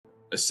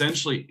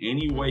essentially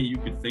any way you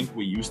could think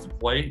we used to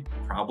play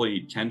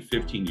probably 10,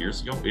 15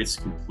 years ago, it's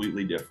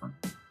completely different.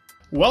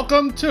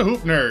 Welcome to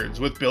Hoop Nerds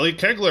with Billy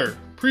Kegler,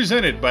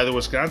 presented by the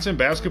Wisconsin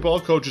Basketball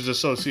Coaches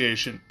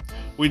Association.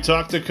 We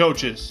talk to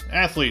coaches,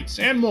 athletes,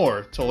 and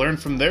more to learn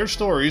from their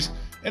stories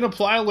and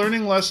apply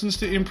learning lessons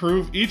to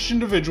improve each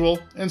individual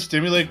and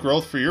stimulate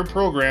growth for your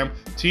program,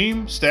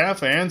 team,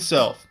 staff, and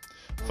self.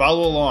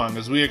 Follow along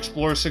as we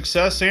explore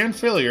success and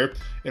failure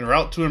en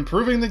route to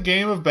improving the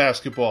game of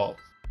basketball.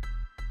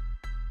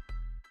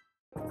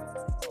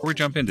 Before we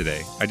jump in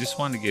today, I just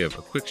wanted to give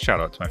a quick shout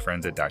out to my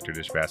friends at Dr.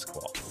 Dish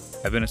Basketball.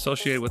 I've been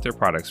associated with their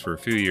products for a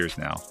few years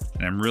now,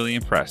 and I'm really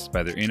impressed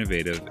by their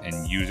innovative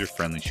and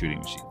user-friendly shooting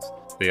machines.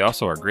 They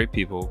also are great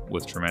people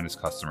with tremendous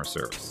customer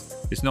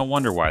service. It's no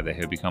wonder why they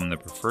have become the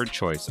preferred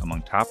choice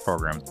among top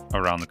programs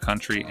around the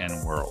country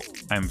and world.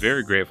 I am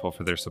very grateful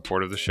for their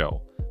support of the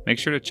show. Make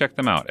sure to check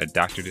them out at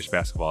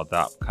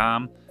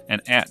drdishbasketball.com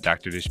and at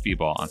Dr. Dish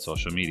B-Ball on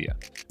social media.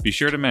 Be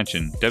sure to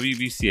mention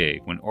WBCA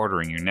when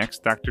ordering your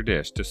next Dr.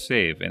 Dish to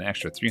save an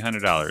extra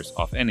 $300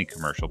 off any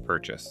commercial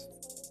purchase.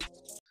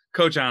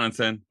 Coach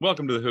Aanonsen,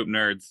 welcome to the Hoop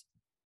Nerds.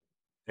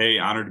 Hey,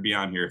 honored to be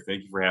on here.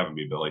 Thank you for having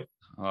me, Billy.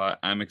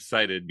 I'm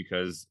excited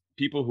because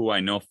people who I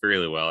know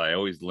fairly well, I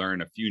always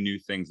learn a few new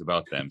things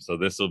about them. So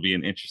this will be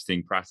an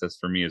interesting process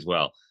for me as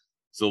well.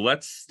 So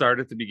let's start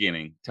at the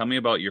beginning. Tell me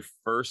about your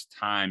first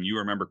time you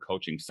remember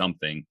coaching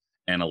something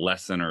and a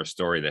lesson or a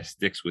story that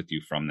sticks with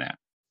you from that.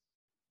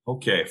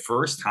 Okay,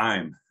 first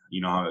time,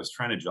 I was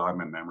trying to jog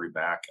my memory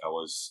back. I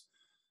was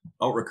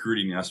out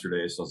recruiting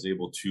yesterday, so I was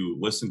able to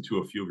listen to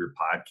a few of your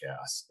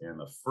podcasts. And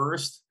the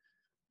first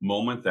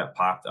moment that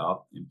popped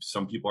up,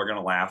 some people are going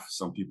to laugh,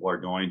 some people are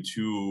going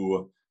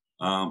to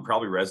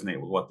probably resonate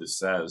with what this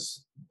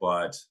says,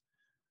 but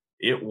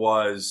it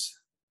was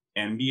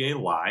NBA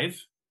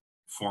Live,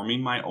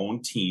 forming my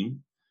own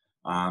team,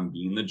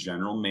 being the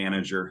general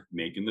manager,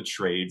 making the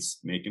trades,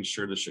 making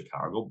sure the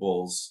Chicago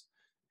Bulls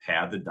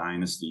had the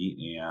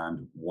dynasty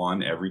and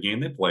won every game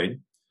they played,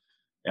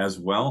 as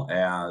well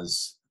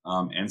as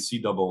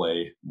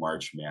NCAA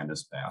March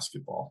Madness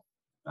basketball.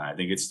 I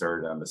think it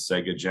started on the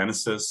Sega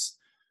Genesis,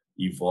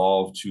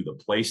 evolved to the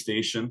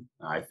PlayStation.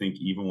 I think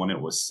even when it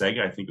was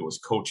Sega, I think it was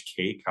Coach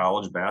K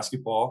college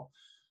basketball.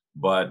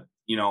 But,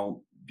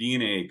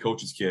 being a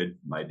coach's kid,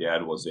 my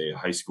dad was a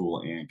high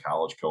school and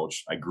college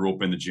coach. I grew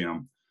up in the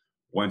gym,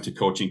 went to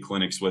coaching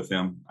clinics with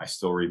him. I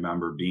still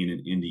remember being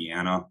in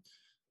Indiana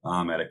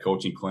at a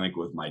coaching clinic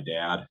with my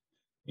dad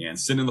and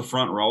sitting in the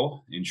front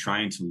row and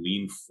trying to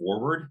lean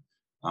forward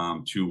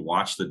to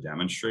watch the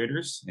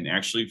demonstrators and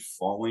actually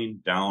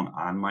falling down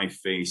on my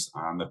face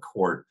on the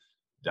court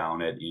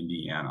down at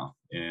Indiana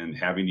and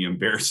having the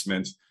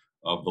embarrassment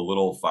of the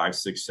little 5,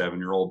 6,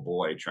 7-year-old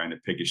boy trying to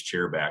pick his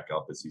chair back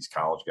up as these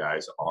college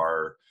guys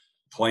are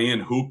playing,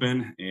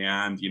 hooping.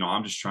 And,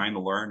 I'm just trying to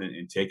learn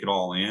and take it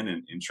all in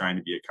and trying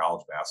to be a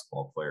college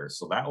basketball player.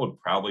 So that would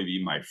probably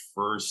be my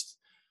first,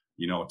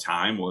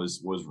 time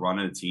was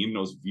running a team. It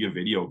was via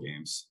video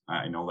games.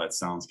 I know that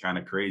sounds kind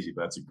of crazy,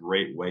 but that's a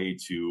great way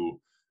to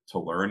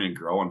learn and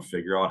grow and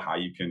figure out how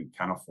you can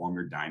kind of form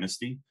your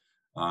dynasty.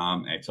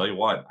 And I tell you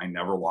what, I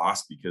never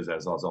lost because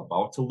as I was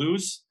about to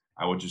lose,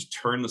 I would just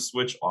turn the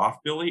switch off,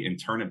 Billy,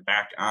 and turn it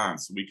back on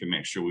so we can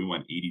make sure we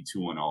went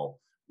 82-0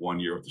 one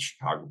year with the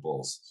Chicago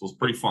Bulls. So it was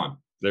pretty fun.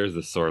 There's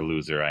the sore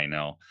loser, I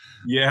know.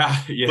 Yeah.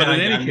 But in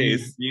any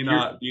case, being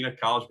a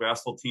college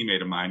basketball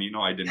teammate of mine,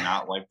 I did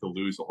not like to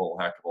lose a whole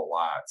heck of a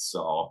lot.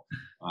 So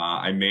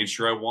I made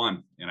sure I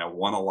won, and I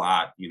won a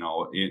lot,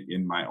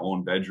 in my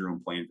own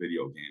bedroom playing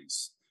video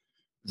games.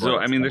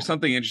 So, there's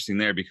something interesting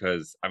there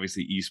because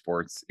obviously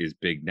esports is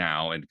big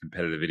now and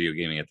competitive video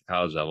gaming at the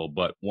college level.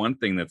 But one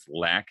thing that's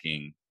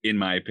lacking, in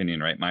my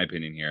opinion, my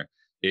opinion here,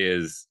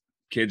 is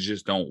kids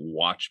just don't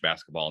watch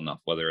basketball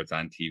enough, whether it's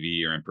on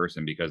TV or in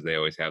person, because they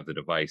always have the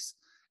device.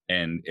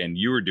 And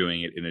you were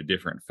doing it in a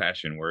different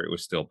fashion where it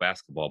was still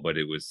basketball, but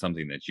it was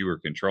something that you were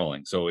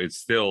controlling. So it's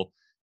still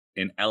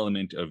an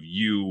element of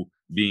you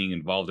being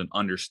involved in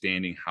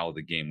understanding how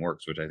the game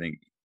works, which I think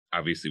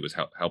obviously was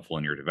helpful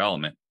in your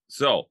development.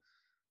 So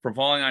from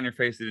falling on your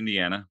face at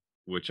Indiana,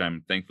 which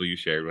I'm thankful you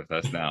shared with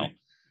us now,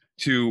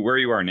 to where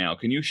you are now,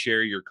 can you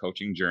share your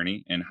coaching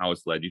journey and how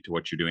it's led you to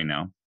what you're doing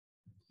now?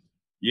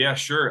 Yeah,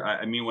 sure.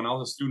 When I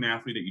was a student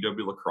athlete at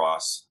UW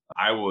Lacrosse,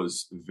 I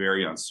was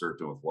very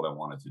uncertain with what I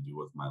wanted to do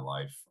with my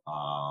life.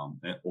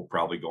 And we'll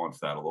probably go into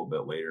that a little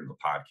bit later in the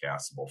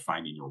podcast about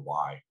finding your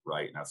why,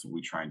 right? And that's what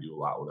we try and do a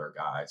lot with our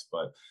guys.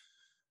 But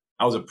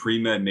I was a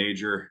pre-med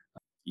major.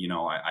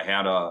 I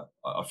had a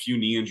few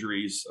knee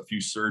injuries, a few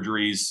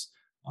surgeries.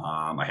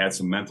 I had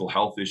some mental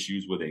health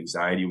issues with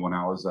anxiety when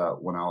I was a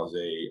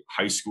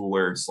high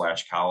schooler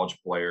 / college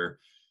player,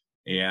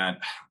 and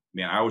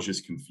I was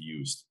just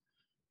confused.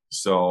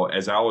 So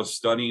as I was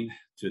studying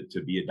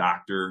to be a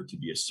doctor, to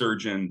be a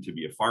surgeon, to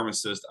be a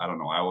pharmacist, I don't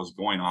know, I was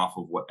going off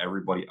of what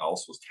everybody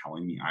else was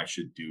telling me I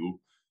should do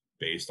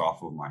based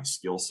off of my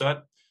skill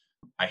set.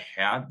 I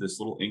had this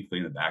little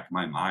inkling in the back of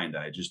my mind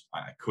that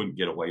I couldn't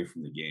get away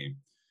from the game,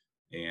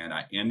 and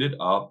I ended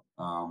up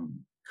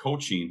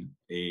coaching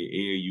a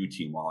AAU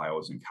team while I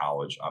was in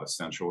college out of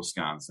Central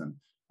Wisconsin,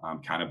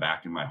 kind of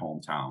back in my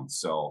hometown.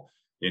 So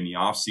in the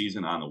off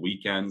season, on the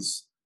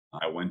weekends,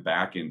 I went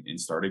back and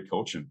started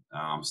coaching,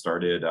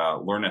 started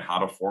learning how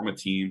to form a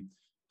team,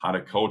 how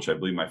to coach. I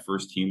believe my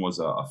first team was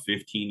a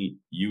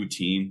 15U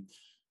team,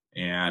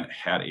 and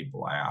had a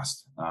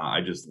blast. I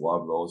just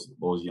love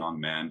those young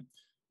men.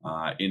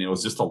 And it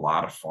was just a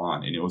lot of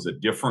fun. And it was a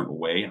different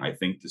way, I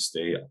think, to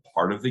stay a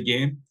part of the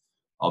game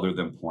other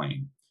than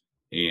playing.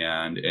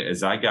 And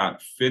as I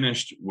got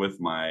finished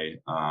with my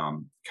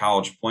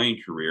college playing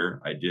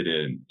career, I did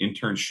an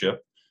internship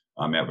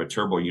at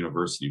Viterbo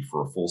University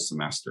for a full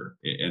semester.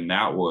 And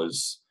that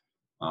was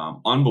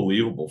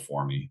unbelievable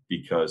for me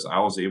because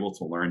I was able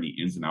to learn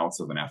the ins and outs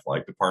of an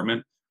athletic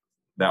department.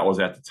 That was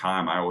at the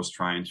time I was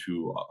trying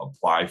to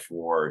apply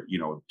for,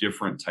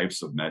 different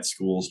types of med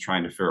schools,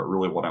 trying to figure out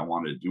really what I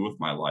wanted to do with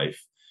my life.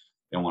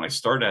 And when I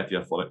started at the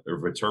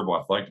Viterbo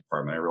athletic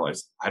department, I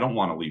realized I don't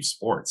want to leave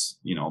sports.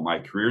 My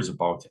career's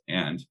about to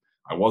end.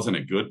 I wasn't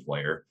a good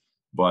player,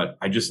 but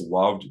I just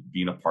loved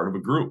being a part of a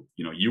group.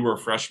 You were a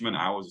freshman,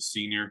 I was a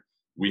senior.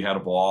 We had a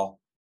ball,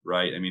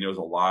 right? I mean, it was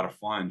a lot of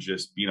fun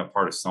just being a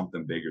part of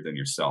something bigger than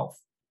yourself.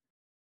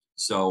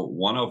 So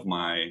one of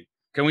my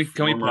Can we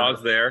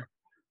pause there?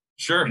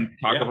 Sure. And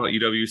talk about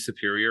UW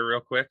Superior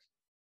real quick.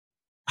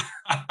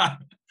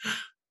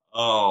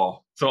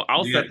 Oh. So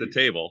I'll set the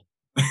table.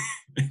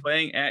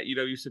 Playing at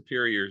UW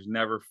Superior is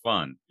never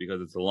fun because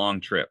it's a long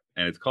trip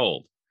and it's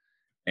cold.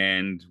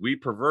 And we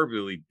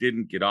proverbially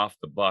didn't get off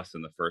the bus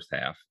in the first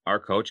half. Our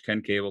coach,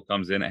 Ken Cable,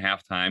 comes in at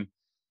halftime,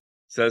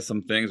 says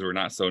some things were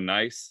not so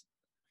nice,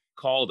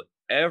 called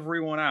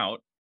everyone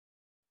out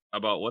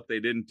about what they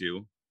didn't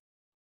do,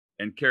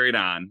 and carried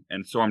on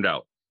and stormed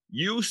out.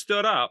 You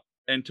stood up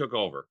and took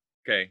over.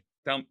 Okay.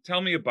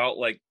 Tell me about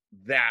like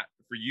that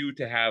for you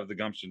to have the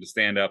gumption to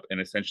stand up and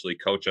essentially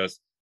coach us.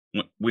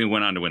 We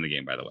went on to win the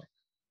game, by the way.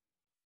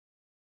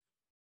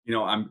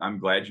 I'm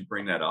glad you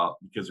bring that up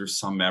because there's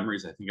some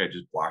memories I think I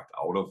just blocked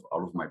out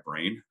of my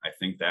brain. I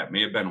think that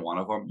may have been one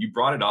of them. You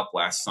brought it up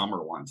last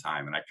summer one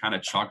time, and I kind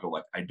of chuckled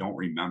like I don't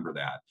remember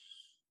that.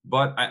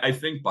 But I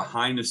think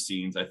behind the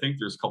scenes, I think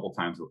there's a couple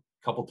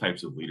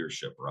types of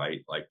leadership,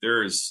 right? Like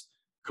there's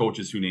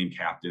coaches who name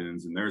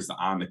captains, and there's the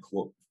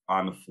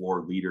on the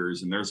floor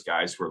leaders, and there's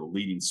guys who are the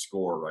leading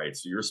scorer, right?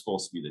 So you're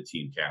supposed to be the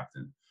team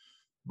captain.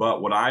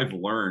 But what I've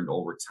learned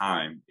over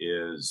time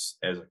is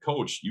as a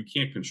coach, you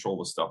can't control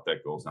the stuff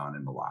that goes on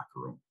in the locker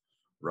room,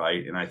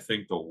 right? And I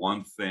think the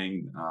one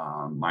thing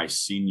my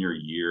senior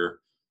year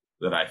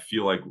that I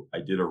feel like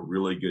I did a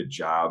really good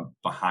job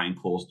behind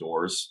closed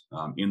doors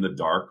in the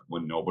dark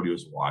when nobody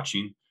was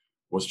watching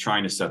was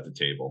trying to set the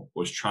table,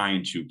 was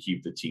trying to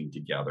keep the team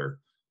together.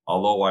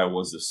 Although I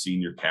was a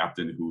senior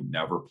captain who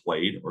never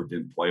played or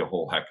didn't play a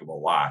whole heck of a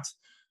lot.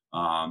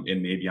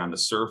 And maybe on the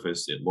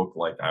surface, it looked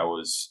like I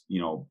was,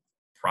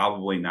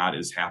 probably not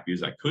as happy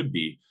as I could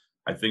be.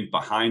 I think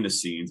behind the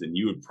scenes, and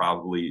you would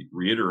probably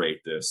reiterate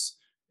this,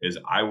 is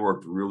I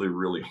worked really,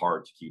 really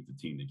hard to keep the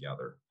team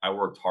together. I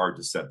worked hard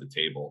to set the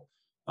table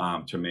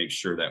to make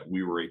sure that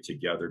we were a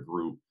together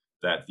group,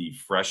 that the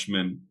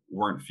freshmen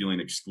weren't feeling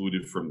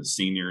excluded from the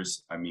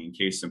seniors. I mean,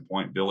 case in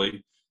point,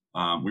 Billy,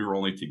 we were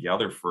only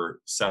together for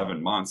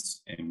 7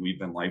 months and we've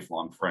been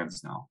lifelong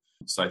friends now.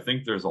 So I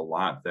think there's a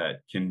lot that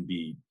can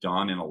be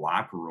done in a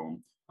locker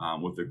room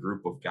with a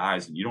group of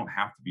guys, and you don't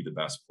have to be the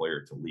best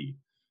player to lead.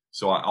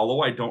 So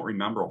although I don't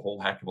remember a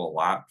whole heck of a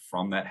lot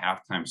from that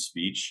halftime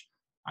speech,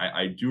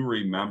 I do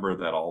remember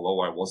that although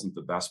I wasn't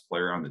the best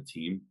player on the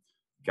team,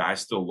 guys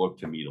still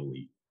looked to me to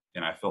lead.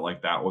 And I felt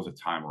like that was a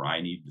time where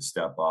I needed to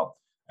step up.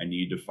 I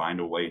needed to find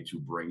a way to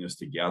bring us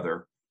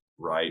together,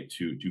 right?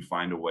 To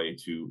find a way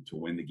to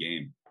win the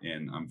game.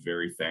 And I'm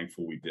very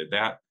thankful we did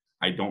that.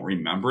 I don't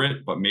remember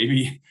it, but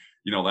maybe,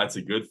 that's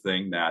a good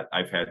thing that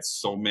I've had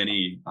so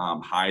many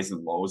highs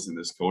and lows in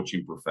this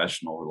coaching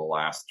profession over the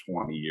last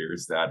 20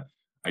 years that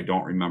I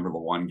don't remember the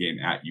one game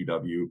at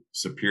UW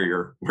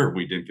Superior where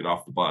we didn't get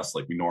off the bus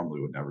like we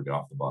normally would never get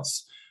off the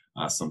bus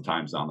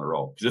sometimes on the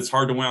road. Because it's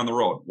hard to win on the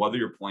road, whether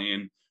you're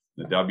playing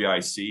the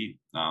WIC.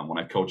 When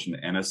I coached in the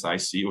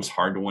NSIC, it was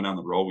hard to win on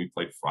the road. We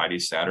played Friday,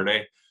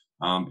 Saturday,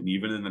 and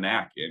even in the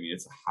NAC. I mean,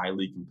 it's a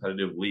highly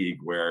competitive league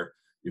where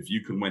if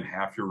you can win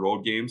half your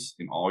road games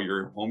in all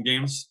your home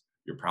games,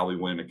 you're probably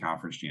winning a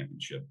conference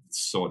championship.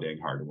 It's so dang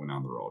hard to win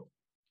on the road.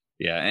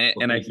 Yeah,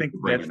 and I think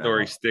that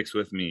story sticks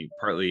with me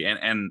partly,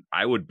 and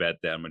I would bet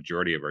that a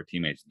majority of our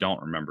teammates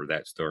don't remember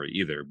that story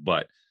either.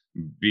 But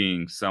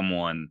being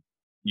someone,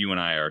 you and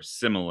I are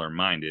similar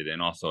minded,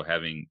 and also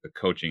having the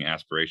coaching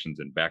aspirations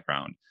and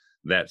background,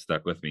 that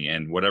stuck with me.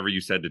 And whatever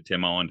you said to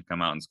Tim Owen to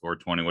come out and score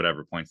 20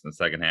 whatever points in the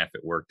second half,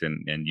 it worked,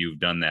 and you've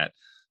done that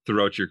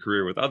throughout your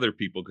career with other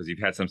people because you've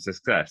had some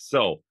success.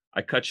 So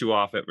I cut you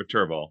off at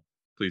Viterbo.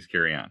 Please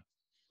carry on.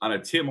 On a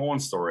Tim Owen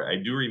story,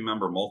 I do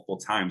remember multiple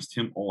times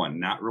Tim Owen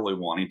not really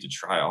wanting to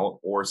try out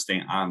or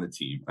stay on the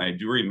team. I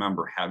do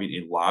remember having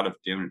a lot of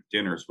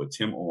dinners with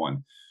Tim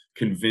Owen,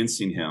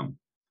 convincing him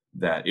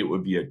that it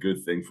would be a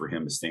good thing for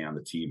him to stay on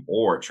the team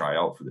or try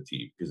out for the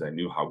team, because I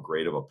knew how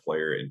great of a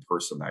player in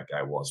person that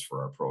guy was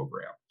for our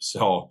program.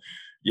 So,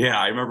 yeah,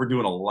 I remember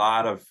doing a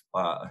lot of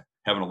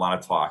having a lot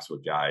of talks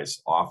with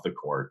guys off the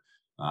court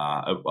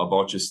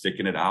about just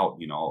sticking it out,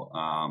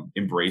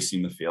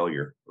 embracing the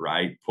failure,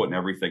 right? Putting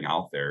everything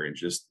out there and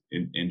just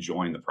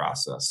enjoying the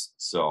process.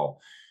 So,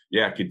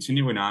 yeah,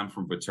 continuing on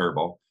from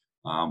Viterbo,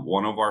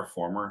 one of our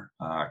former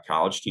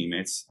college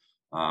teammates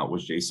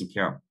was Jason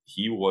Kemp.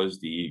 He was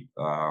the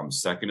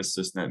second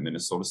assistant at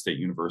Minnesota State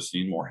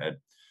University in Moorhead.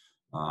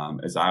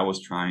 As I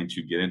was trying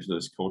to get into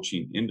this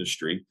coaching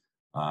industry,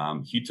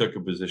 he took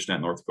a position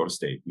at North Dakota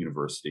State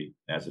University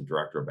as a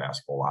director of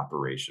basketball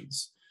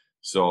operations.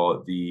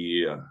 So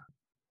the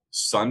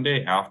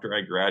Sunday after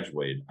I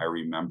graduated, I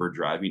remember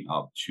driving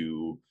up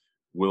to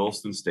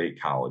Williston State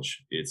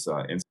College. It's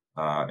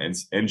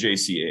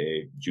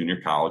NJCAA Junior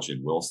College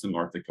in Williston,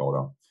 North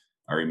Dakota.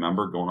 I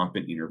remember going up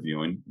and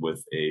interviewing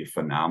with a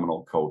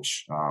phenomenal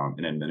coach,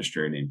 an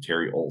administrator named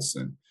Terry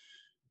Olson,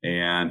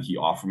 and he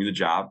offered me the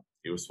job.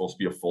 It was supposed to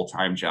be a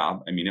full-time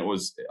job. I mean, it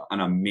was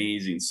an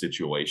amazing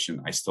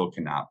situation. I still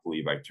cannot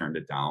believe I turned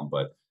it down,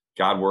 but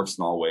God works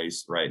in all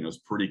ways, right? And it was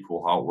pretty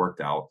cool how it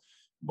worked out.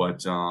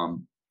 But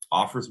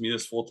offers me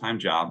this full-time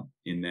job.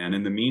 And then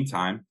in the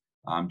meantime,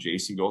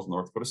 Jason goes to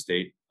North Dakota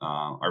State.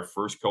 Our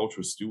first coach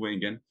was Stu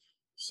Wingen.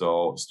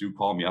 So Stu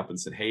called me up and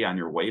said, hey, on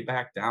your way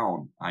back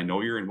down, I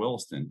know you're in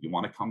Williston. You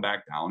want to come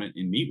back down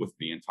and meet with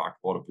me and talk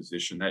about a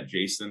position that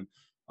Jason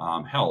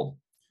held.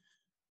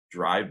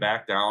 Drive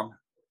back down.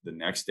 The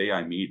next day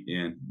I meet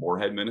in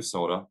Moorhead,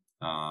 Minnesota,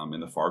 in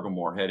the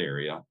Fargo-Moorhead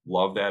area.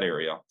 Love that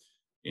area.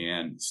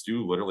 And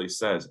Stu literally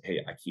says, hey,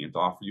 I can't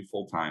offer you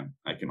full-time.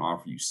 I can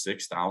offer you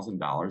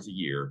 $6,000 a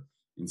year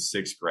in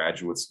 6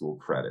 graduate school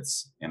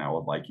credits. And I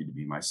would like you to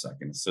be my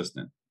second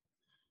assistant.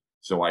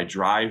 So I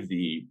drive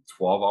the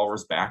 12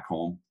 hours back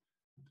home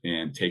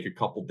and take a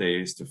couple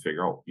days to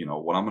figure out,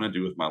 what I'm going to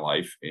do with my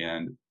life.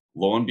 And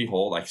lo and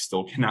behold, I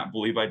still cannot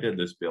believe I did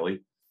this, Billy.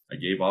 I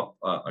gave up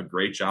a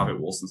great job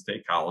at Wilson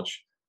State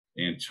College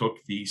and took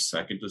the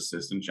second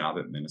assistant job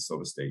at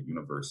Minnesota State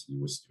University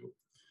with Stu.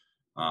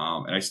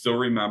 And I still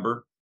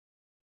remember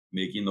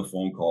making the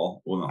phone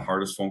call, one of the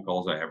hardest phone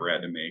calls I ever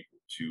had to make,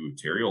 to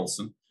Terry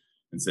Olson,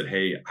 and said,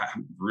 hey,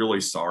 I'm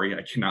really sorry.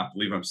 I cannot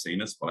believe I'm saying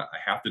this, but I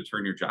have to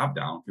turn your job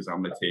down because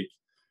I'm going to take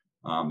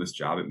this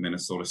job at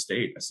Minnesota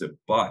State. I said,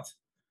 but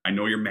I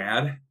know you're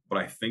mad, but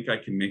I think I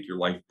can make your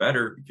life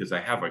better because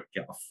I have a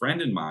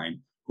friend in mind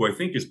who I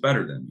think is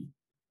better than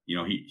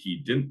me.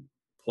 He didn't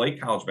play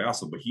college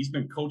basketball, but he's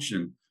been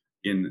coaching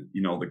in,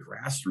 the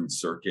grassroots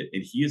circuit,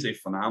 and he is a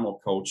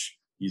phenomenal coach.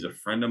 He's a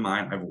friend of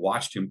mine. I've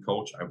watched him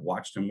coach. I've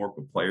watched him work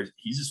with players.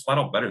 He's just flat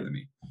out better than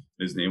me.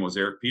 His name was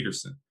Eric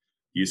Peterson.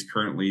 He is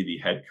currently the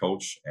head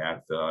coach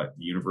at the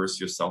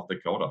University of South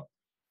Dakota.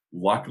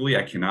 Luckily,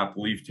 I cannot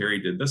believe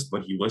Terry did this,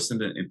 but he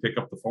listened and picked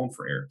up the phone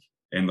for Eric,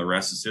 and the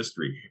rest is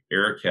history.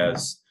 Eric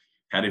has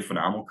had a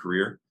phenomenal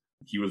career.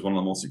 He was one of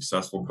the most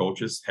successful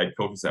coaches, head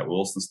coaches at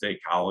Wilson State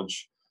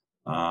College,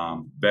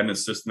 been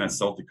assistant at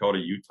South Dakota,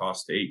 Utah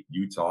State,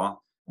 Utah.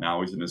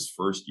 Now he's in his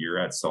first year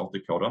at South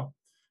Dakota.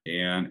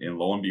 And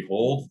lo and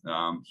behold,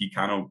 some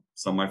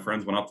of my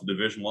friends went up to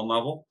Division I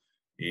level.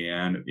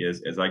 And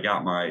as I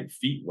got my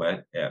feet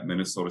wet at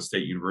Minnesota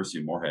State University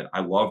in Moorhead,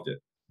 I loved it.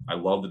 I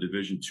love the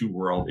Division II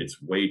world.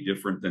 It's way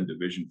different than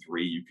Division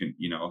III. You can,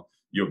 you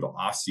have the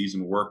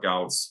off-season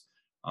workouts,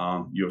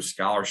 you have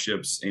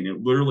scholarships, and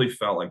it literally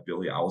felt like,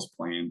 Billy, I was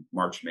playing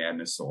March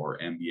Madness or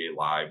NBA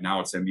Live. Now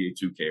it's NBA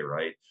 2K,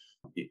 right?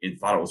 And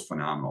thought it was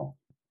phenomenal.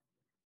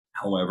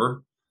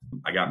 However,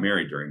 I got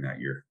married during that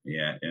year.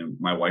 Yeah, and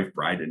my wife,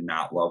 Bride, did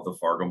not love the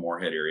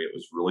Fargo-Moorhead area. It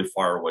was really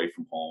far away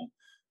from home.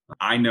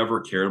 I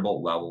never cared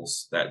about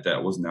levels.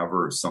 That was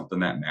never something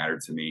that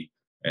mattered to me.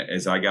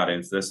 As I got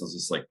into this, I was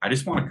just like, I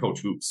just want to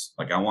coach hoops.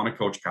 Like, I want to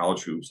coach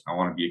college hoops. I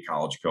want to be a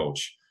college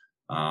coach.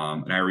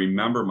 And I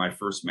remember my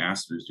first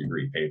master's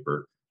degree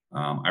paper.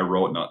 I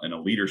wrote in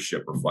a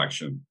leadership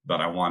reflection that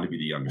I wanted to be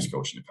the youngest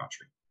coach in the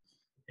country.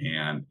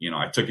 And,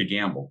 I took a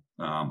gamble.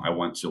 I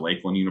went to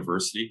Lakeland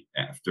University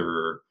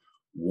after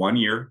 1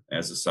 year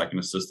as a second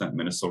assistant at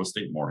Minnesota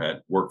State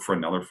Moorhead, worked for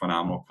another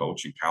phenomenal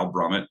coach, and Kyle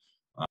Brummett.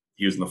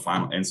 He was in the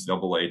final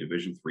NCAA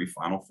Division III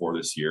Final Four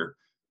this year.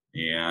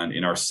 And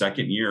in our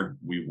second year,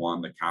 we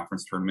won the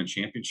conference tournament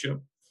championship.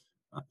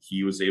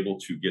 He was able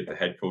to get the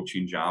head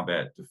coaching job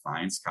at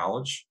Defiance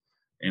College.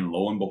 And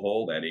lo and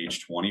behold, at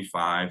age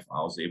 25,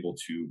 I was able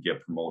to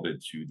get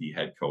promoted to the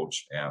head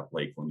coach at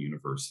Lakeland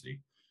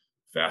University.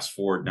 Fast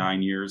forward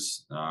 9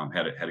 years,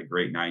 had a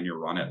great 9-year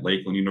run at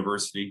Lakeland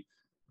University.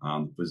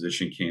 The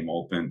position came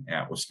open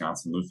at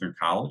Wisconsin Lutheran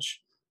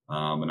College.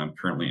 And I'm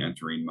currently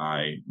entering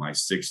my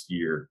 6th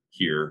year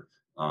here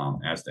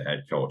as the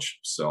head coach.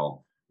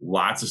 So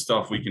lots of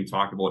stuff we can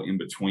talk about in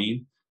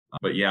between.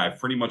 But yeah, I've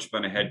pretty much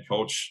been a head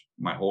coach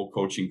my whole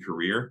coaching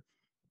career.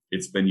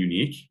 It's been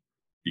unique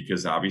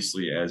because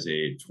obviously as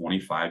a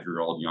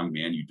 25-year-old young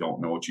man, you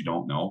don't know what you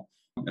don't know.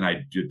 And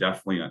I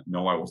definitely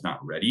know I was not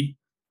ready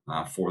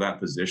for that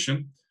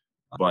position.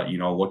 But,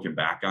 looking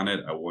back on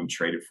it, I wouldn't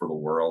trade it for the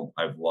world.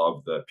 I've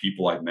loved the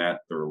people I've met,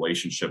 the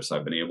relationships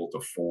I've been able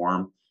to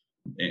form,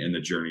 and the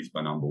journey's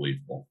been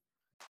unbelievable.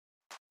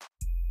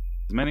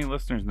 As many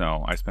listeners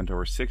know, I spent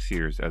over 6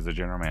 years as the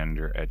general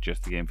manager at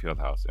Just the Game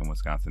Fieldhouse in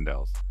Wisconsin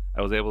Dells.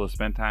 I was able to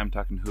spend time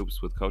talking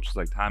hoops with coaches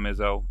like Tom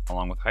Izzo,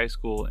 along with high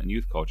school and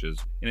youth coaches,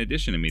 in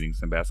addition to meeting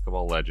some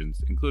basketball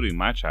legends, including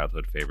my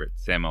childhood favorite,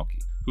 Sam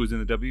Oakey, who is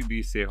in the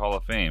WBCA Hall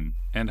of Fame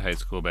and High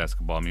School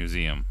Basketball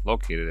Museum,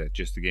 located at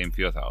Just the Game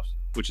Fieldhouse,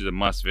 which is a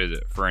must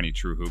visit for any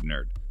true hoop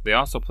nerd. They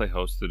also play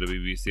host to the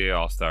WBCA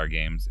All-Star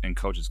Games and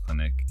Coaches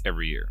Clinic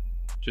every year.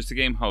 Just the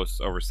Game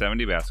hosts over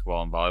 70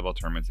 basketball and volleyball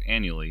tournaments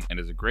annually and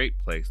is a great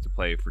place to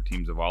play for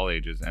teams of all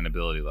ages and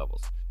ability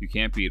levels. You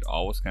can't beat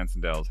all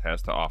Wisconsin Dells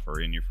has to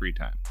offer in your free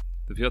time.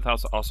 The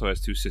Fieldhouse also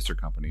has two sister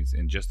companies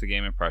in Just the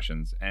Game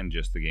Impressions and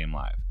Just the Game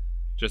Live.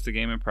 Just the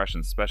Game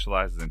Impressions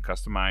specializes in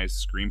customized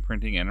screen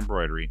printing and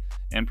embroidery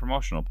and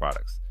promotional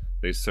products.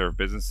 They serve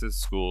businesses,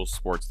 schools,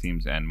 sports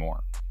teams, and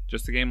more.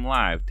 Just the Game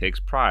Live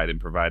takes pride in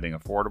providing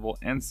affordable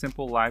and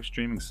simple live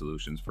streaming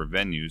solutions for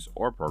venues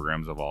or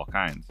programs of all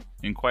kinds.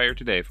 Inquire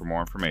today for more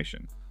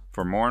information.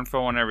 For more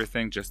info on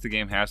everything Just the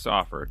Game has to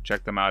offer,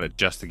 check them out at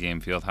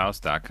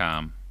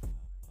justthegamefieldhouse.com.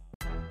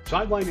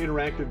 Sideline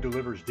Interactive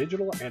delivers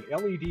digital and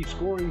LED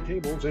scoring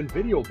tables and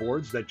video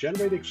boards that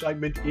generate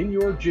excitement in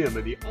your gym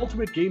and the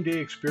ultimate game day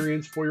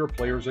experience for your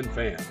players and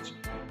fans.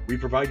 We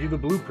provide you the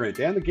blueprint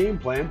and the game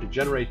plan to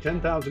generate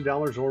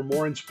 $10,000 or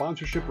more in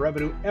sponsorship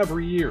revenue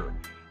every year.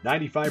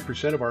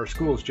 95% of our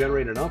schools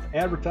generate enough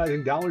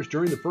advertising dollars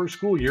during the first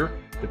school year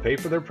to pay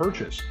for their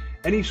purchase.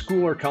 Any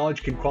school or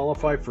college can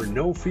qualify for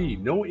no fee,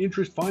 no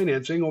interest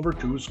financing over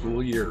 2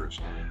 school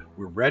years.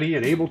 We're ready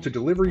and able to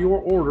deliver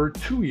your order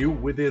to you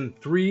within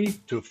 3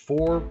 to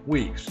 4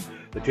 weeks.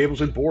 The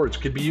tables and boards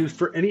can be used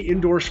for any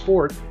indoor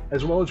sport,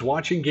 as well as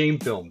watching game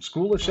film,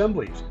 school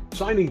assemblies,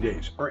 signing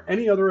days, or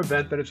any other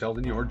event that is held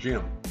in your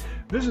gym.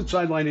 Visit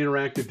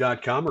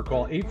SidelineInteractive.com or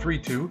call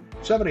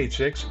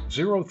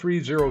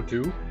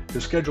 832-786-0302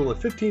 to schedule a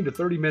 15 to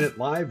 30-minute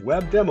live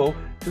web demo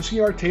to see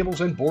our tables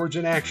and boards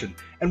in action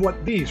and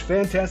what these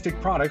fantastic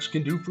products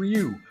can do for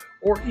you.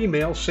 Or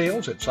email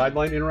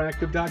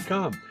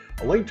sales@SidelineInteractive.com.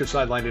 A link to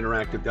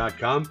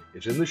SidelineInteractive.com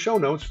is in the show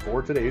notes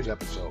for today's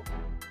episode.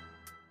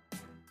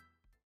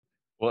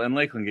 Well, and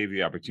Lakeland gave you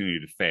the opportunity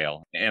to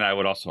fail. And I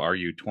would also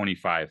argue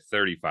 25,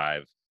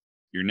 35,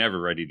 you're never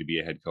ready to be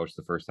a head coach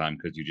the first time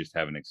because you just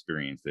haven't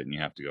experienced it and you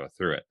have to go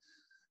through it.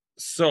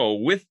 So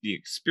with the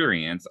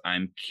experience,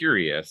 I'm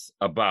curious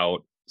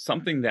about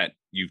something that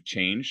you've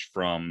changed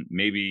from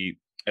maybe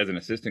as an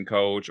assistant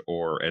coach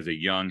or as a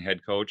young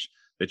head coach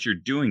that you're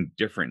doing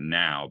different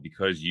now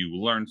because you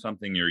learned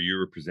something or you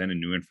were presented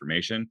new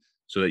information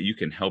so that you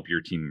can help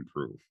your team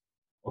improve.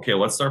 Okay,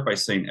 let's start by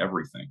saying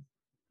everything.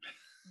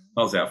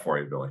 How's that for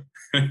you, Billy?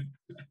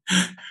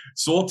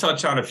 So we'll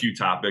touch on a few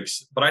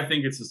topics, but I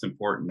think it's just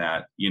important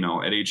that,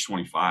 at age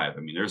 25,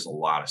 there's a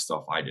lot of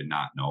stuff I did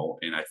not know.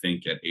 And I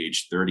think at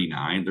age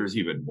 39, there's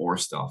even more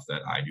stuff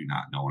that I do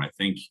not know. And I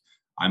think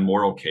I'm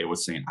more okay with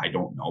saying I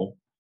don't know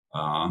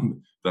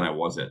than I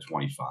was at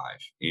 25.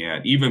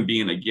 And even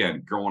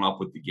growing up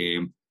with the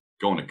game,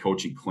 going to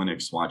coaching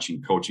clinics,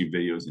 watching coaching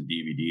videos and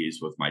DVDs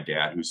with my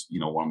dad, who's,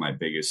 one of my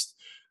biggest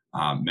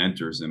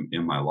mentors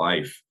in my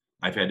life,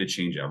 I've had to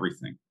change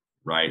everything.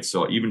 Right.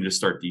 So even just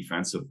start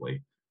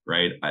defensively,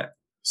 right?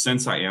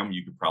 Since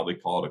you could probably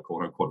call it a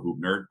quote unquote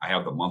hoop nerd. I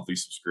have the monthly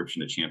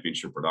subscription to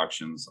Championship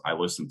Productions. I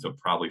listen to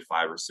probably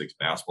 5 or 6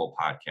 basketball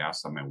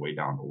podcasts on my way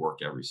down to work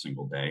every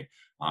single day.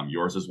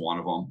 Yours is one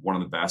of them, one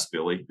of the best,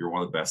 Billy. You're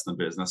one of the best in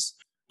the business.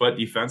 But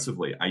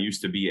defensively, I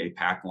used to be a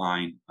pack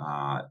line,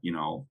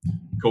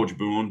 Coach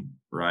Boone,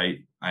 right?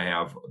 I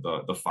have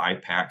the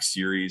 5-pack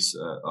series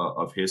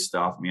of his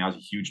stuff. I was a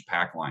huge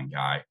pack line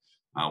guy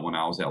when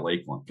I was at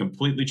Lakeland.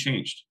 Completely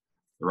changed.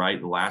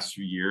 Right. The last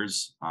few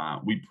years,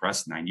 we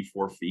press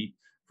 94 feet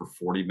for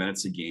 40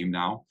 minutes a game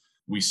now.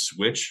 We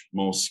switch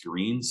most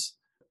screens.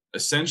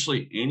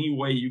 Essentially, any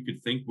way you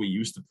could think we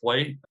used to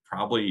play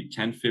probably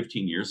 10,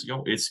 15 years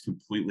ago, it's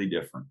completely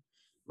different.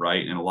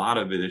 Right. And a lot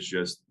of it is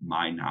just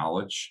my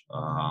knowledge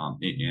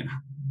and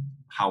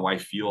how I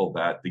feel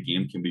that the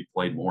game can be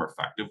played more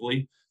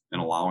effectively and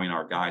allowing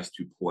our guys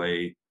to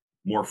play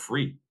more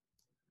free,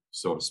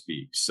 so to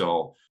speak.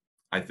 So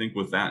I think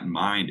with that in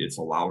mind, it's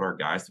allowed our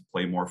guys to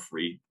play more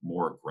free,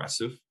 more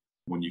aggressive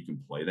when you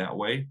can play that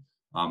way.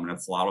 And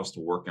it's allowed us to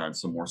work on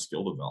some more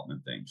skill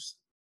development things.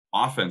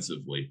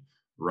 Offensively,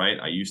 right?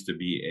 I used to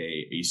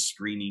be a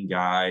screening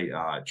guy,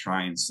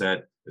 try and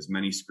set as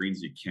many screens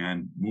as you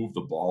can, move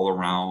the ball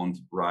around,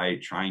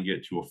 right? Try and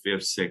get to a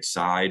 5th, 6th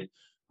side.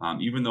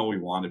 Even though we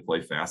wanted to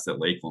play fast at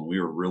Lakeland, we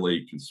were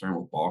really concerned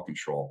with ball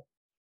control.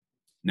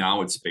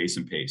 Now it's space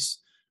and pace.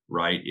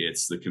 Right?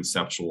 It's the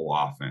conceptual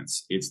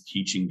offense. It's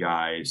teaching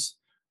guys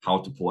how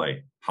to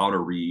play, how to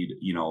read,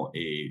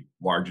 a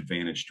large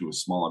advantage to a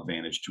small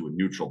advantage to a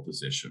neutral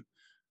position,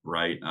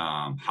 right?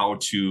 How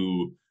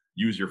to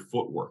use your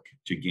footwork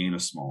to gain a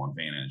small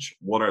advantage?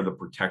 What are the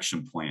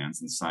protection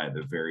plans inside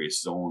the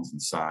various zones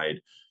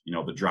inside,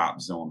 the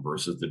drop zone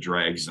versus the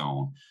drag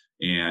zone?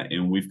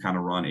 And we've kind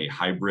of run a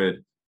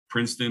hybrid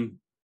Princeton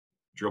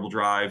dribble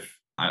drive.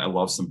 I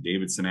love some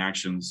Davidson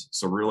actions.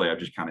 So really, I've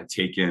just kind of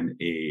taken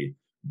a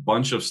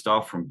bunch of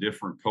stuff from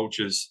different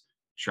coaches,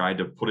 tried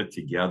to put it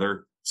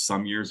together.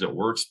 Some years it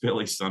works,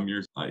 Billy. Some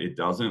years it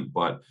doesn't.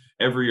 But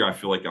every year I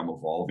feel like I'm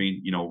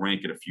evolving,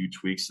 making a few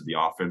tweaks to the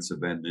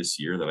offensive end this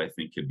year that I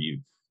think can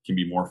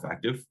be more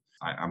effective.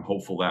 I'm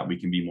hopeful that we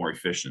can be more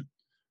efficient,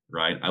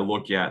 right? I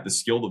look at the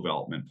skill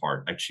development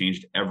part. I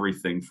changed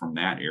everything from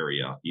that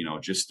area,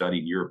 just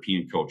studying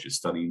European coaches,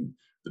 studying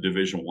the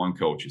Division I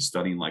coaches,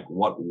 studying like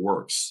what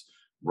works,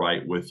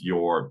 right, with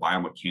your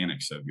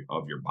biomechanics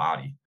of your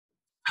body,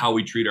 how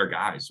we treat our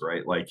guys,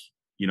 right? Like,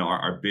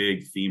 our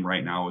big theme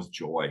right now is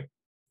joy,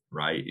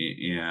 right?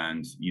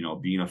 And,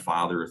 being a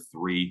father of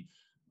three,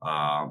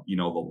 the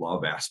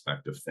love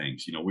aspect of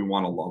things, we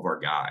want to love our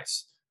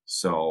guys.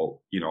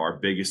 So, our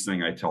biggest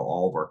thing I tell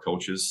all of our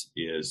coaches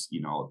is,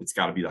 it's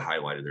got to be the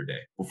highlight of their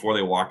day. Before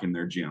they walk in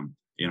our gym,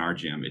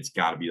 it's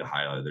got to be the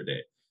highlight of their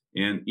day.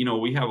 And,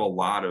 we have a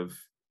lot of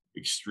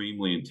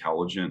extremely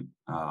intelligent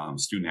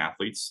student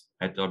athletes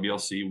at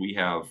WLC. We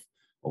have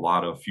a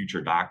lot of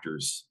future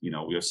doctors.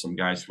 We have some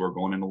guys who are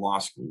going into law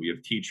school. We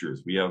have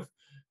teachers. We have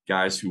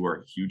guys who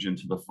are huge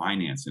into the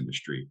finance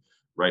industry,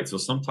 right? So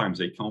sometimes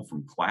they come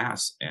from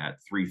class at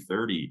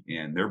 3:30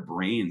 and their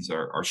brains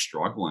are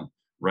struggling,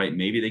 right?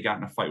 Maybe they got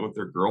in a fight with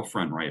their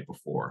girlfriend right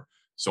before.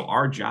 So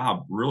our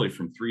job really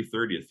from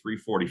 3:30 to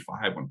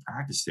 3:45 when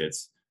practice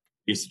hits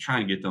is to try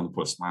and get them to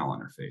put a smile on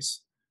their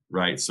face,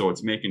 right? So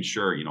it's making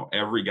sure,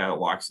 every guy that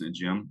walks in the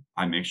gym,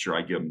 I make sure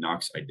I give them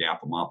knucks, I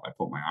dap them up, I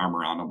put my arm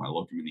around them, I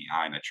look them in the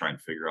eye, and I try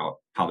and figure out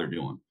how they're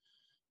doing.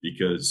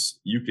 Because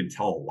you can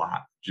tell a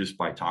lot just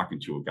by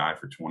talking to a guy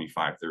for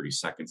 25, 30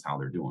 seconds how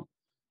they're doing.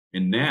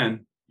 And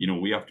then,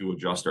 we have to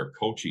adjust our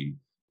coaching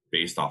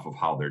based off of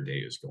how their day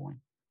is going,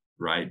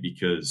 right?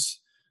 Because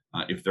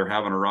if they're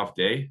having a rough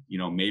day,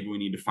 maybe we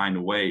need to find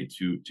a way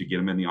to get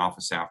them in the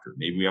office after.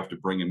 Maybe we have to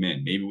bring them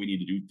in. Maybe we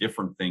need to do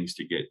different things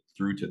to get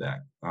through to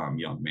that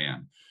young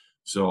man.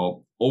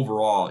 So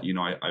overall,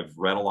 I've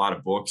read a lot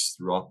of books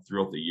throughout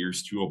the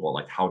years too about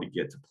like how to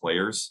get to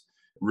players.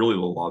 Really,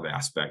 the love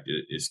aspect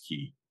is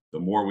key. The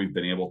more we've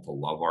been able to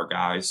love our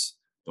guys,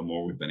 the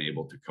more we've been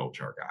able to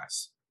coach our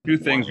guys. Two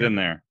things in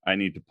there I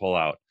need to pull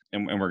out,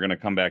 and we're going to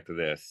come back to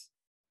this,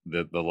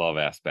 the love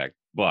aspect.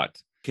 But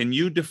can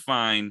you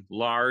define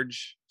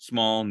large,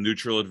 small,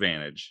 neutral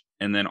advantage,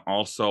 and then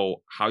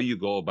also how you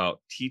go about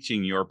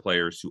teaching your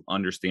players to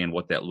understand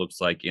what that looks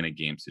like in a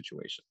game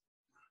situation?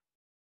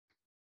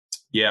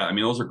 Yeah,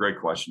 those are great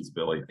questions,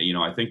 Billy.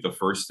 I think the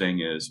first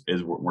thing is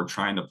we're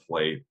trying to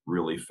play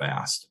really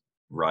fast,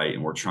 right?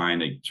 And we're trying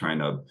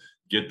to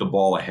get the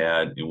ball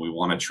ahead, and we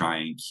want to try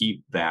and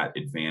keep that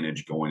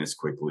advantage going as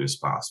quickly as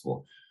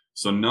possible.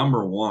 So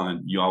number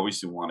one, you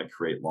obviously want to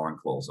create long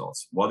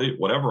closeouts.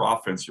 Whatever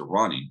offense you're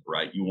running,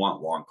 right, you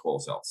want long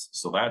closeouts.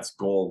 So that's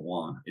goal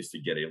one, is to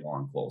get a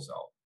long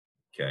closeout.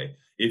 Okay.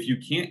 If you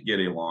can't get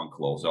a long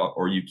closeout,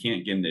 or you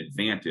can't get an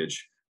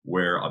advantage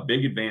where a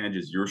big advantage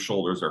is your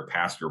shoulders are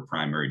past your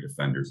primary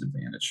defender's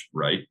advantage,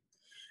 right?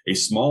 A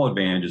small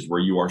advantage is where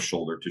you are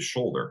shoulder to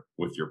shoulder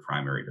with your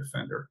primary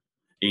defender.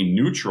 A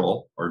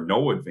neutral or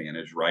no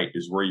advantage, right,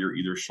 is where you're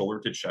either shoulder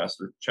to chest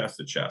or chest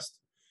to chest.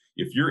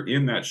 If you're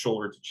in that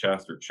shoulder to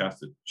chest or chest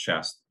to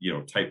chest,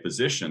 type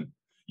position,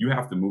 you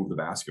have to move the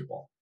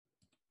basketball,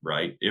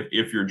 right?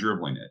 If you're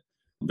dribbling it.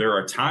 There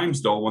are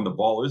times though, when the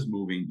ball is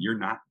moving, you're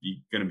not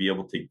going to be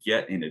able to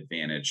get an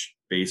advantage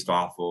based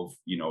off of,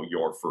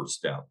 your first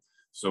step.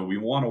 So we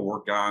want to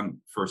work on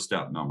first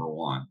step number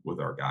one with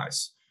our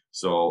guys.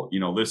 So,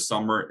 this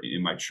summer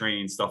in my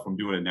training stuff I'm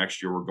doing it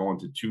next year, we're going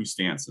to two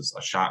stances,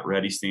 a shot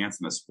ready stance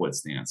and a split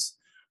stance.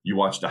 You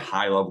watch the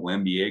high level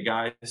NBA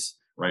guys,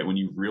 right? When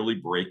you really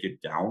break it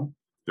down,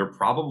 they're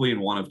probably in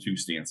one of two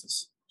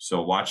stances.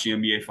 So watch the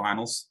NBA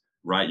finals,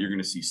 right? You're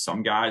going to see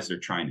some guys, they're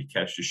trying to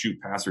catch, to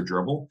shoot, pass, or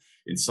dribble.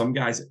 And some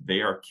guys,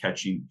 they are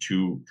catching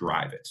to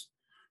drive it.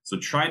 So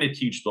trying to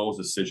teach those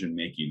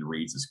decision-making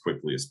reads as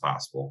quickly as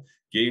possible,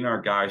 getting our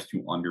guys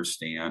to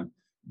understand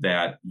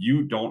that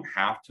you don't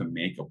have to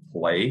make a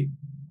play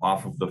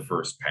off of the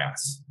first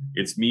pass.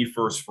 It's me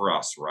first for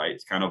us, right?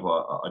 It's kind of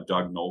a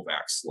Doug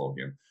Novak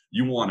slogan.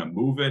 You want to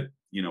move it.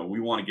 We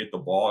want to get the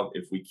ball.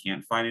 If we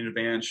can't find an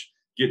advantage,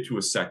 get to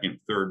a second,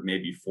 third,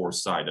 maybe fourth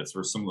side. That's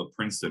where some of the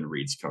Princeton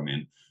reads come in.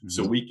 Mm-hmm.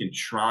 So we can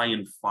try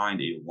and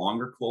find a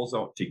longer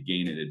closeout to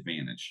gain an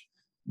advantage.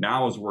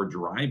 Now, as we're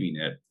driving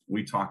it,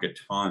 we talk a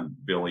ton,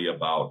 Billy,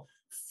 about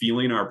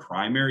feeling our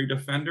primary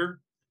defender,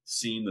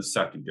 seeing the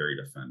secondary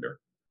defender.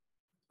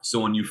 So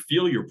when you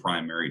feel your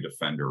primary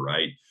defender,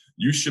 right,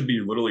 you should be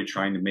literally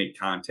trying to make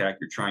contact.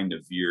 You're trying to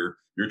veer.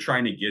 You're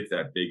trying to get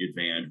that big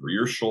advantage where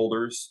your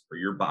shoulders or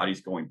your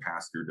body's going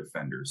past your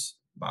defender's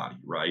body,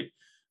 right?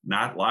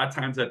 Not a lot of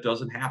times that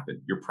doesn't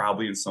happen. You're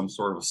probably in some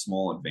sort of a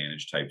small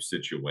advantage type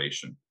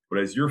situation, But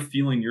as you're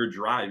feeling you're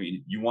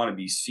driving, you want to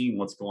be seeing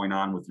what's going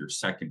on with your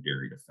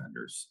secondary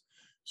defenders.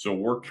 So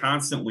we're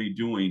constantly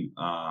doing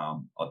a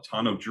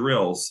ton of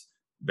drills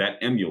that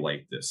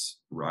emulate this,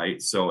 right?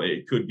 So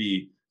it could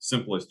be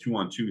simple as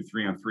 2-on-2,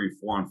 3-on-3,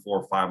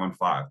 4-on-4,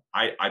 5-on-5.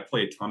 I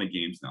play a ton of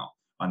games now.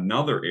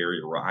 Another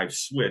area where I've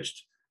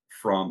switched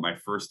from my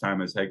first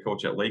time as head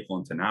coach at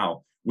Lakeland to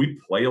now, we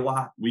play a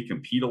lot, we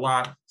compete a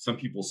lot. Some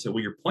people say,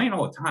 well, you're playing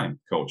all the time,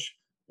 coach.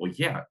 Well,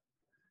 yeah,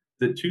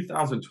 the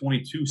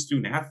 2022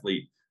 student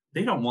athlete,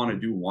 they don't want to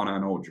do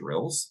 1-on-0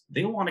 drills.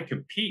 They want to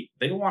compete.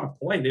 They want to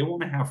play. They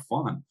want to have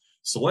fun.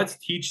 So let's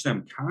teach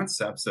them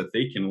concepts that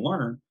they can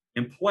learn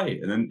and play.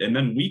 And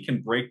then we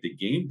can break the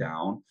game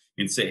down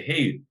and say,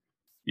 hey,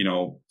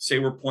 say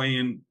we're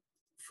playing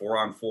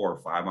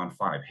 4-on-4,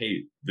 5-on-5.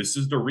 Hey, this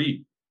is the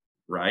read,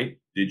 right?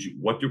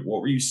 What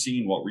were you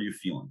seeing? What were you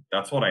feeling?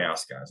 That's what I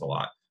ask guys a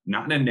lot.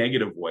 Not in a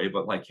negative way,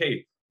 but like,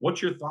 hey,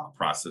 what's your thought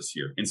process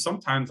here? And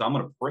sometimes I'm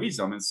going to praise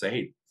them and say,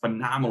 hey,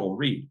 phenomenal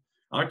read.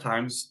 Other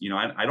times,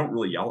 I don't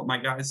really yell at my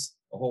guys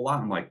a whole lot.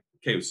 I'm like,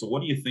 okay, so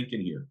what are you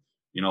thinking here?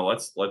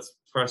 Let's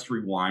press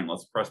rewind.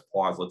 Let's press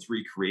pause. Let's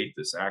recreate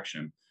this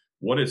action.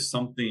 What is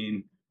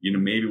something,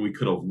 maybe we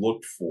could have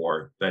looked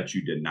for that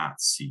you did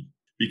not see?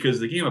 Because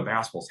the game of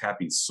basketball is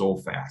happening so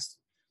fast.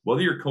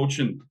 Whether you're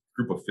coaching a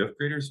group of fifth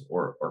graders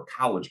or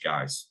college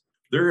guys,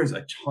 there is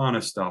a ton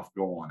of stuff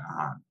going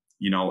on.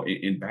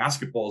 In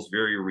basketball is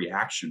very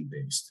reaction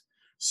based.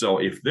 So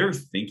if they're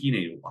thinking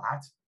a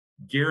lot,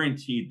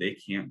 guaranteed they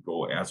can't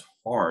go as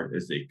hard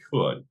as they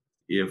could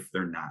if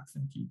they're not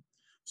thinking.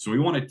 So we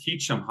want to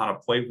teach them how to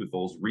play with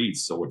those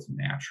reads so it's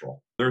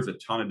natural. There's a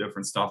ton of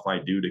different stuff I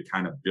do to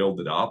kind of build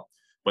it up.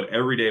 But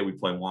every day we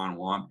play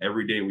one-on-one.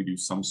 Every day we do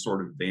some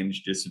sort of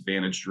advantage,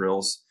 disadvantage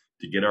drills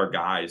to get our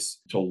guys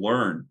to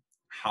learn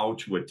how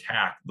to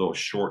attack those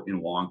short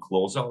and long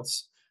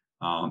closeouts.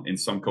 And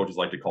some coaches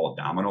like to call it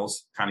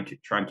dominoes, kind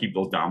of try and keep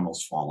those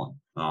dominoes falling.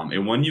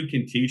 And when you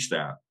can teach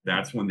that,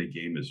 that's when the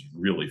game is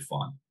really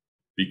fun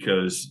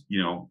because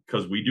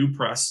we do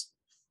press.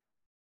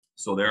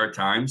 So there are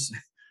times,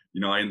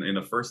 in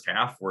the first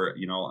half where,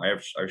 I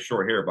have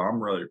short hair, but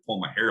I'm really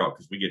pulling my hair out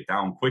because we get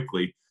down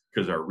quickly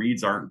because our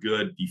reads aren't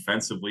good.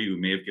 Defensively, we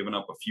may have given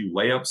up a few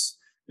layups.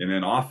 And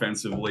then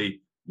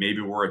offensively,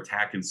 maybe we're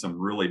attacking some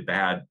really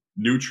bad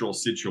neutral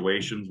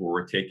situations where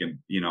we're taking,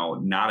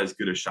 not as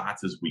good of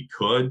shots as we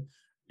could.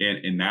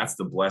 And that's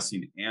the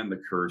blessing and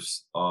the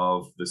curse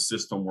of the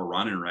system we're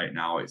running right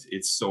now.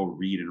 It's so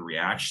read and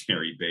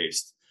reactionary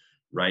based,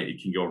 right?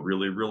 It can go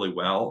really, really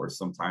well, or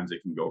sometimes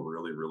it can go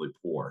really, really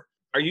poor.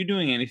 Are you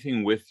doing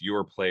anything with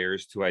your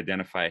players to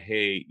identify,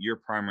 hey, your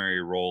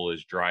primary role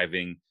is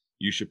driving,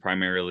 you should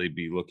primarily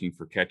be looking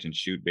for catch and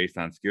shoot based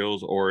on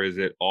skills, or is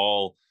it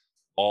all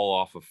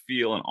off of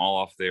feel and all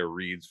off their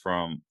reads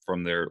from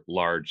their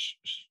large,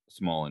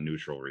 small, and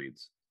neutral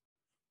reads?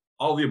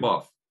 All of the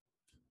above,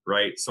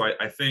 right? So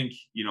I think,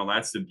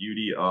 that's the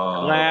beauty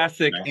of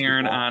classic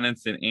Aaron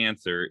Aanonsen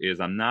answer is,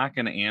 I'm not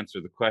going to answer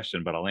the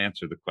question, but I'll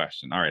answer the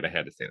question. All right, I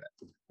had to say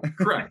that.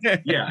 Correct.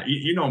 Yeah,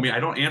 you know me. I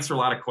don't answer a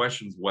lot of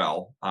questions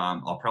well.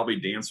 I'll probably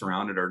dance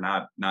around it or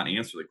not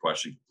answer the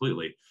question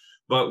completely.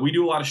 But we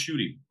do a lot of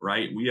shooting,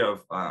 right? We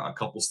have a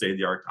couple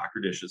state-of-the-art Docker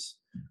dishes,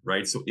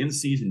 right? So in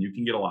season, you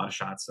can get a lot of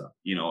shots up,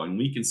 and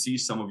we can see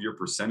some of your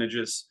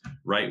percentages,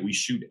 right? We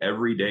shoot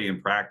every day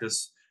in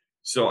practice.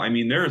 So,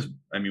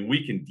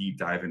 we can deep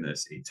dive into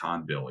this a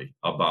ton, Billy,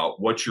 about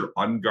what your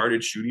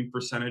unguarded shooting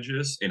percentage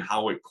is and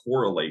how it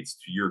correlates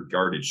to your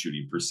guarded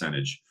shooting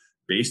percentage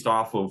based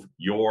off of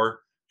your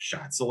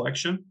shot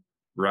selection,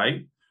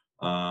 right?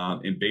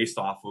 And based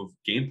off of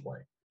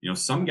gameplay.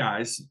 Some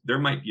guys, there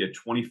might be a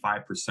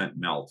 25%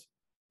 melt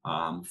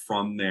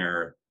from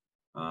their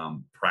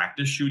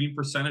practice shooting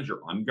percentage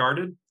or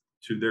unguarded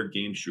to their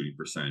game shooting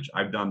percentage.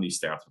 I've done these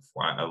stats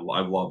before. I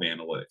love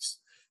analytics.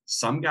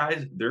 Some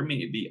guys, there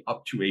may be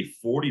up to a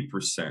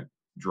 40%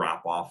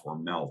 drop off or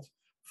melt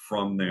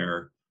from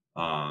their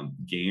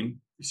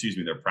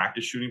their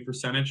practice shooting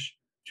percentage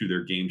to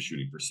their game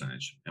shooting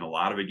percentage. And a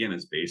lot of, again,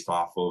 is based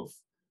off of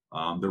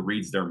the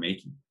reads they're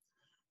making.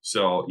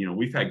 So,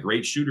 we've had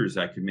great shooters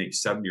that can make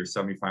 70 or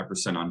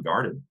 75%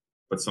 unguarded,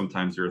 but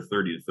sometimes they're a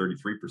 30 to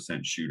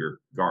 33% shooter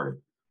guarded.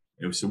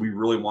 So we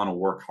really want to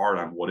work hard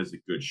on what is a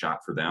good shot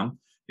for them.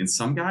 And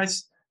some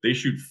guys, they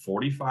shoot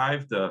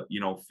 45 to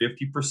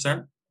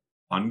 50%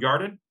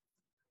 unguarded,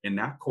 and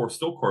that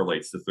still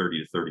correlates to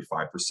 30 to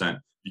 35%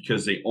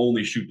 because they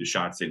only shoot the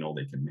shots they know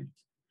they can make.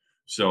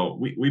 So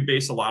we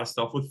base a lot of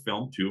stuff with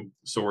film too.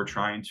 So we're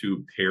trying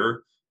to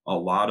pair a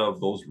lot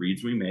of those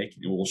reads we make,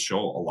 and we'll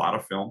show a lot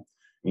of film.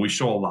 And we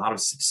show a lot of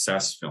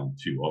success film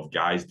too of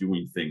guys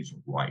doing things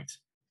right.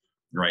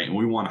 And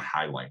we want to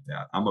highlight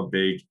that. I'm a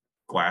big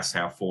glass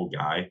half full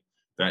guy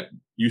that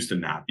used to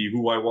not be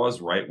who I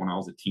was, right? When I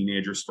was a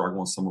teenager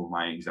struggling with some of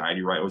my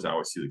anxiety, right? I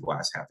always see the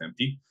glass half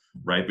empty,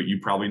 right? But you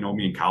probably know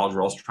me in college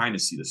where I was trying to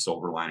see the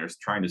silver liners,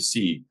 trying to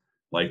see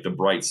like the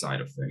bright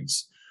side of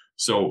things.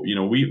 So,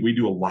 we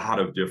do a lot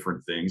of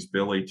different things,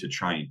 Billy, to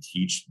try and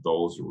teach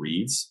those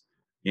reads.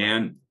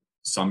 And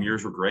Some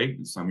years were great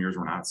and some years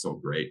were not so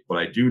great. But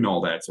I do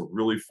know that it's a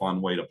really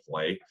fun way to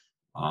play.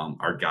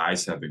 Our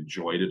guys have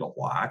enjoyed it a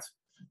lot,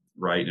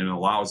 right? And it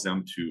allows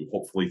them to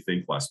hopefully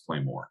think less, play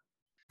more.